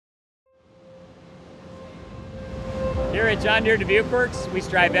Here at John Deere Dubuque Works, we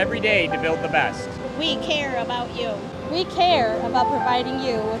strive every day to build the best. We care about you. We care about providing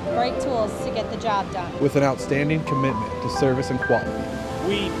you with the right tools to get the job done. With an outstanding commitment to service and quality.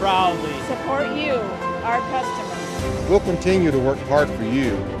 We proudly support you, our customers. We'll continue to work hard for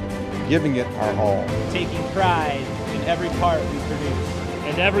you, giving it our all. Taking pride in every part we produce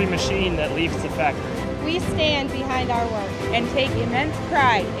and every machine that leaves the factory. We stand behind our work and take immense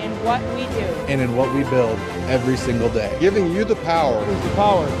pride in what we do and in what we build every single day. Giving you the power. Who's the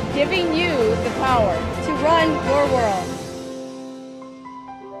power? Giving you the power to run your world.